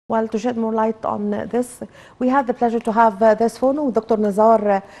Well, to shed more light on this, we have the pleasure to have this phone with Dr.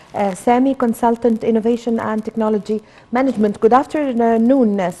 Nezar Sami, Consultant Innovation and Technology Management. Good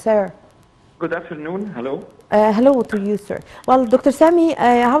afternoon, sir. Good afternoon. Hello. Hello to you, sir. Well, Dr. Sami,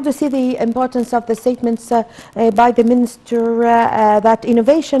 how do you see the importance of the statements by the Minister that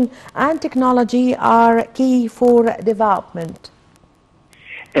innovation and technology are key for development?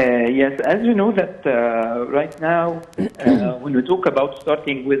 Yes, as you know that right now, when we talk about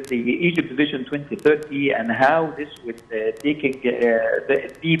starting with the Egypt Vision 2030 and how this would taking the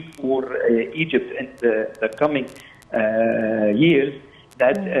leap for Egypt in the coming years,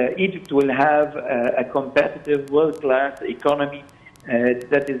 that Egypt will have a competitive world-class economy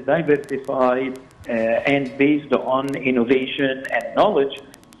that is diversified and based on innovation and knowledge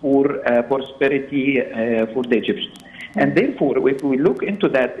for prosperity for the Egyptians. And therefore, if we look into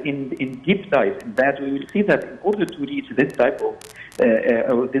that in deep dive, in that we will see that in order to reach this type of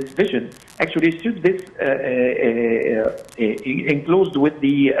this vision, actually should this enclosed with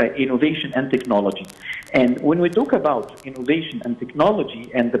the innovation and technology. And when we talk about innovation and technology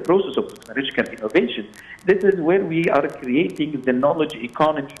and the process of technological innovation, this is where we are creating the knowledge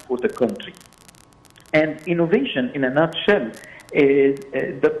economy for the country. And innovation, in a nutshell, is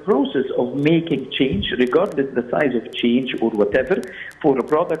the process of making change, regardless the size of change or whatever, for a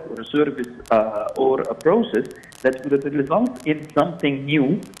product or a service or a process that will result in something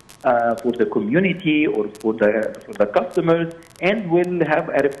new for the community or for the customers, and will have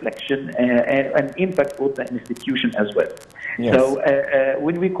a reflection and an impact for the institution as well. Yes. So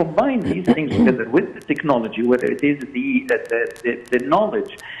when we combine these things together with the technology, whether it is the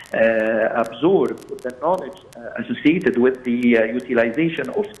knowledge absorbed, the knowledge associated with the utilization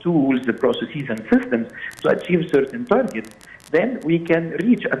of tools, the processes and systems to achieve certain targets, then we can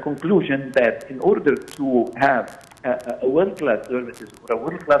reach a conclusion that in order to have a world-class services or a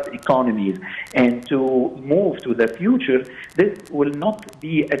world-class economies and to move to the future, this will not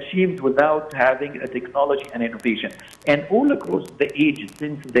be achieved without having a technology and innovation. And all across the ages,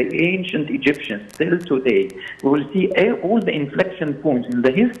 since the ancient Egyptians till today, we will see all the inflection points in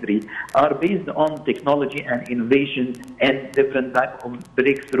the history are based on technology and innovation and different type of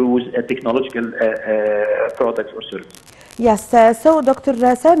breakthroughs, technological products or services. Yes, so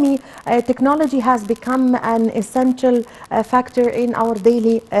Dr. Sami, technology has become an essential factor in our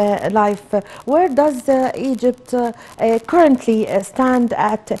daily life. Where does Egypt currently stand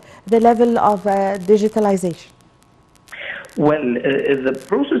at the level of digitalization? Well, the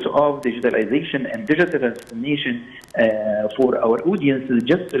process of digitalization and digital transformation for our audience,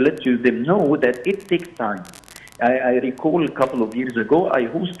 just to let them know that it takes time. I recall a couple of years ago, I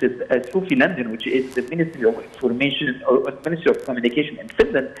hosted Sophie London, which is the Ministry of Information or Ministry of Communication in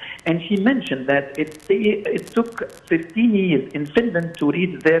Finland, and she mentioned that it took 15 years in Finland to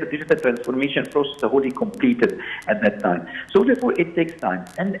reach their digital transformation process wholly completed at that time. So therefore, it takes time.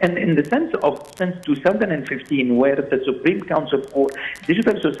 And in the sense of since 2015, where the Supreme Council for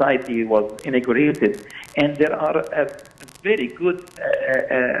Digital Society was inaugurated, and there are very good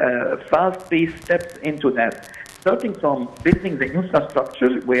fast-paced steps into that. Starting from building the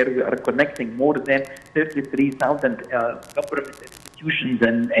infrastructure, where we are connecting more than 33,000 government institutions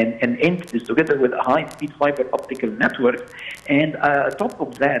and entities together with a high-speed fiber optical network. And on top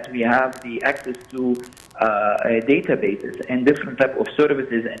of that, we have the access to databases and different type of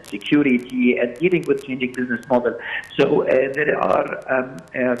services and security and dealing with changing business model. So there are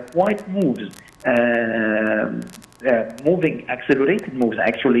quite moves, accelerated moves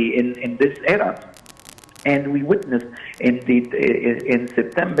actually in this era. And we witnessed in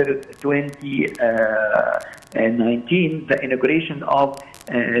September 2019 the inauguration of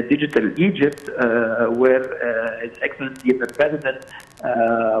Digital Egypt, where His Excellency the President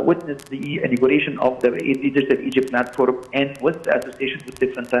witnessed the inauguration of the Digital Egypt platform and with the association with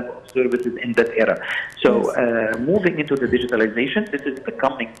different types of services in that era. So moving into the digitalization, this is the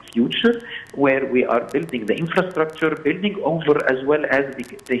coming future where we are building the infrastructure, building over as well as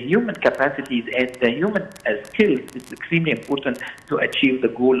the human capacities and the human skills. It's extremely important to achieve the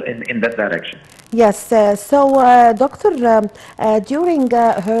goal in that direction. Yes, so Doctor, during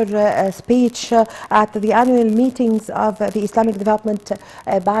her speech at the annual meetings of the Islamic Development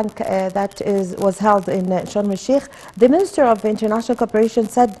Bank that was held in Sharm el-Sheikh, the Minister of International Cooperation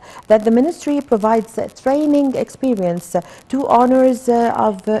said that the ministry provides training experience to owners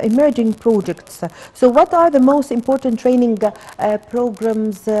of emerging projects. So what are the most important training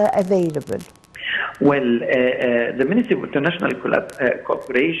programs available? Well, the Ministry of International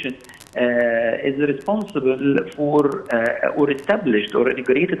Cooperation is responsible for or established or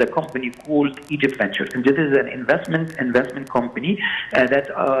integrated a company called Egypt Ventures. And this is an investment company that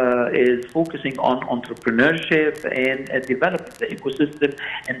is focusing on entrepreneurship and developing the ecosystem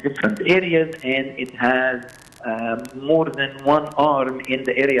in different areas, and it has more than one arm in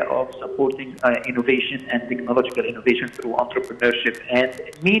the area of supporting innovation and technological innovation through entrepreneurship, and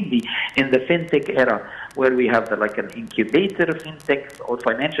mainly in the fintech era, where we have like an incubator fintech or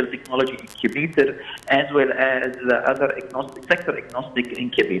financial technology incubator, as well as the other sector agnostic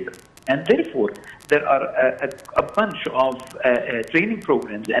incubator. And therefore, there are a bunch of training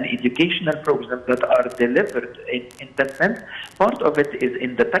programs and educational programs that are delivered in that sense. Part of it is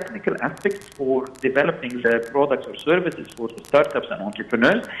in the technical aspects for developing the products or services for the startups and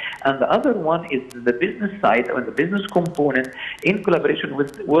entrepreneurs. And the other one is the business side or the business component in collaboration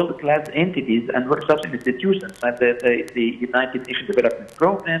with world-class entities and world-class institutions like the United Nations Development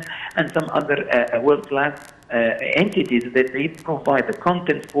Program and some other world-class entities that they provide the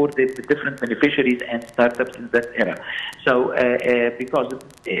content for the different beneficiaries and startups in that era. So because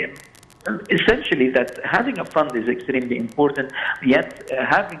essentially that having a fund is extremely important, yet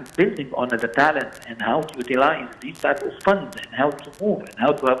building on the talent and how to utilize these type of funds and how to move and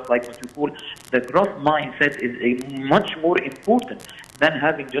how to have like what you call the growth mindset is much more important than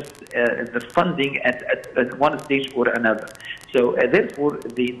having just the funding at one stage or another. So therefore,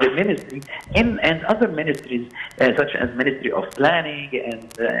 the ministry and other ministries such as Ministry of Planning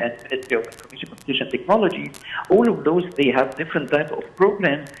and Ministry of Information Communication Technologies, all of those, they have different type of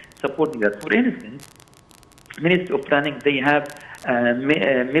programs supporting that. For instance, Ministry of Planning, they have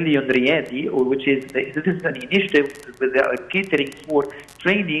Million Riyadi, which is this is an initiative that they are catering for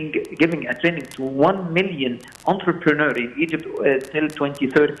training, giving a training to 1 million entrepreneurs in Egypt till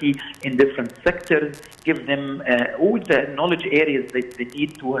 2030 in different sectors, give them all the knowledge areas that they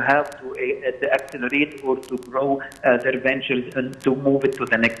need to have to accelerate or to grow their ventures and to move it to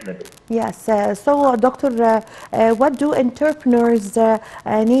the next level. Yes. So, Doctor, what do entrepreneurs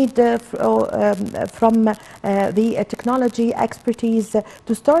need from the technology expertise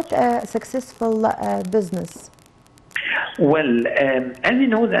to start a successful business? Well, as you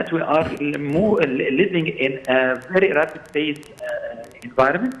know that we are living in a very rapid-paced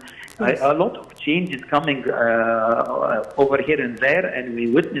environment. Yes. A lot of change is coming over here and there, and we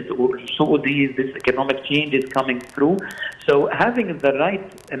witness or saw this economic change is coming through. So having the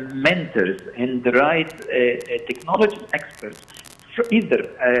right mentors and the right technology experts, either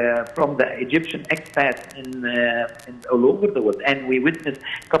from the Egyptian expats in all over the world. And we witnessed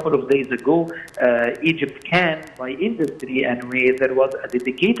a couple of days ago Egypt Can by industry, and there was a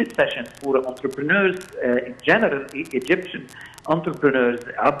dedicated session for entrepreneurs in general, Egyptian entrepreneurs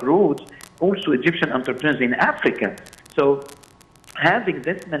abroad, also Egyptian entrepreneurs in Africa. So having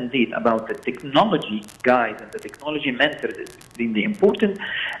this mandate about the technology guide and the technology mentors is extremely important.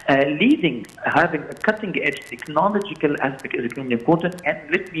 Having a cutting-edge technological aspect is extremely important. And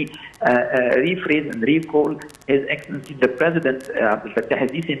let me rephrase and recall His Excellency the President Abdel Fattah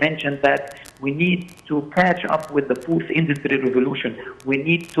al-Sisi mentioned that we need to catch up with the fourth industrial revolution. We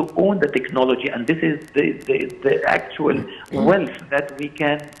need to own the technology, and this is the actual wealth that we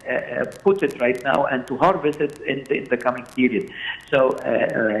can put it right now and to harvest it in the coming period. So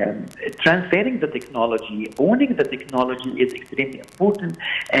transferring the technology, owning the technology is extremely important,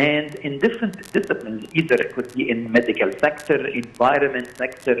 and in different disciplines, either it could be in medical sector, environment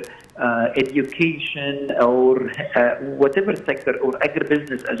sector, education, or whatever sector, or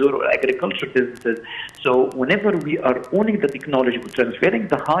agribusiness as well, or agriculture businesses. So whenever we are owning the technology, we're transferring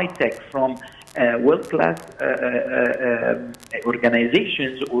the high tech from world-class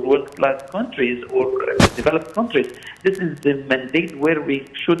organizations or world-class countries or developed countries. This is the mandate where we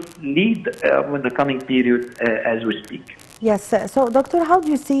should lead in the coming period as we speak. Yes. So, Doctor, how do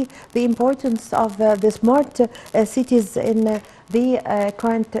you see the importance of the smart cities in the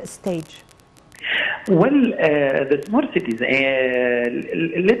current stage? Well, the smart cities,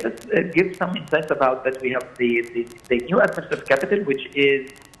 let us give some insights about that. We have the new administrative capital, which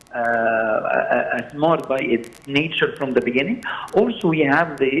is smart by its nature from the beginning. Also, we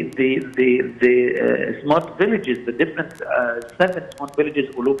have the smart villages, the different 7 smart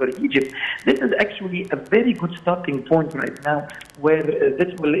villages all over Egypt. This is actually a very good starting point right now, where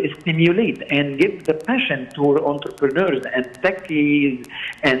this will stimulate and give the passion to entrepreneurs and techies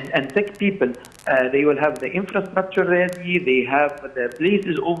and tech people They will have the infrastructure ready. They have the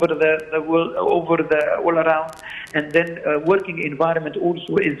places over the world, all around, and then working environment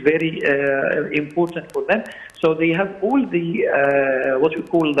also is very important for them. So they have all the what we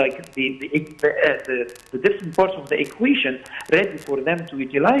call like the different parts of the equation ready for them to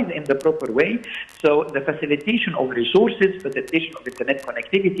utilize in the proper way. So the facilitation of resources, facilitation of internet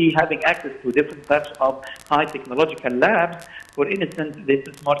connectivity, having access to different types of high technological labs. For instance, this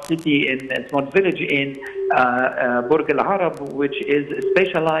smart city in smart village in Burj Al Arab, which is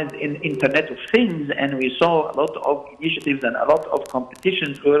specialized in Internet of Things, and we saw a lot of initiatives and a lot of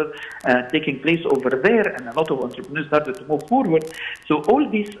competitions were taking place over there, and a lot of entrepreneurs started to move forward. So all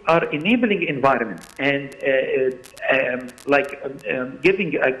these are enabling environments and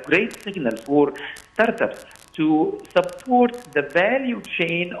giving a great signal for startups to support the value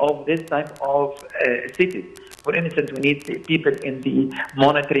chain of this type of cities. For instance, we need people in the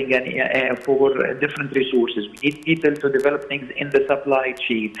monitoring and for different resources. We need people to develop things in the supply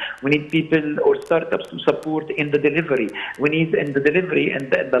chain. We need people or startups to support in the delivery. We need in the delivery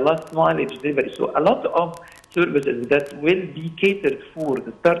and the last mileage delivery. So a lot of services that will be catered for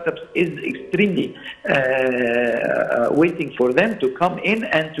the startups is extremely waiting for them to come in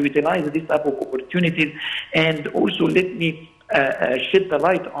and to utilize this type of opportunities. And also let me shed the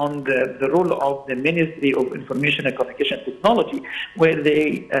light on the role of the Ministry of Information and Communication Technology, where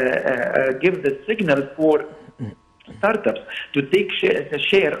they give the signal for startups to take the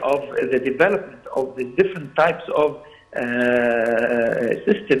share of the development of the different types of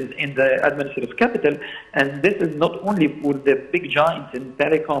systems in the administrative capital. And this is not only for the big giants in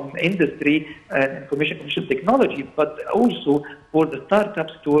telecom industry and information technology, but also for the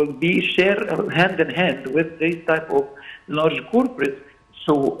startups to be share hand in hand with this type of large corporates.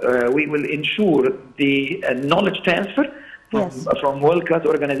 So we will ensure the knowledge transfer from world-class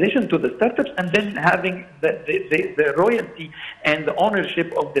organization to the startups, and then having the royalty and the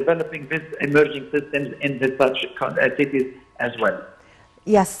ownership of developing these emerging systems in such cities as well.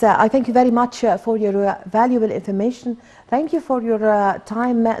 Yes, I thank you very much for your valuable information. Thank you for your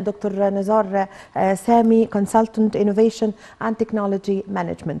time, Dr. Nezar Sami, Consultant Innovation and Technology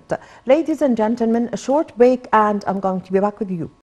Management. Ladies and gentlemen, a short break and I'm going to be back with you.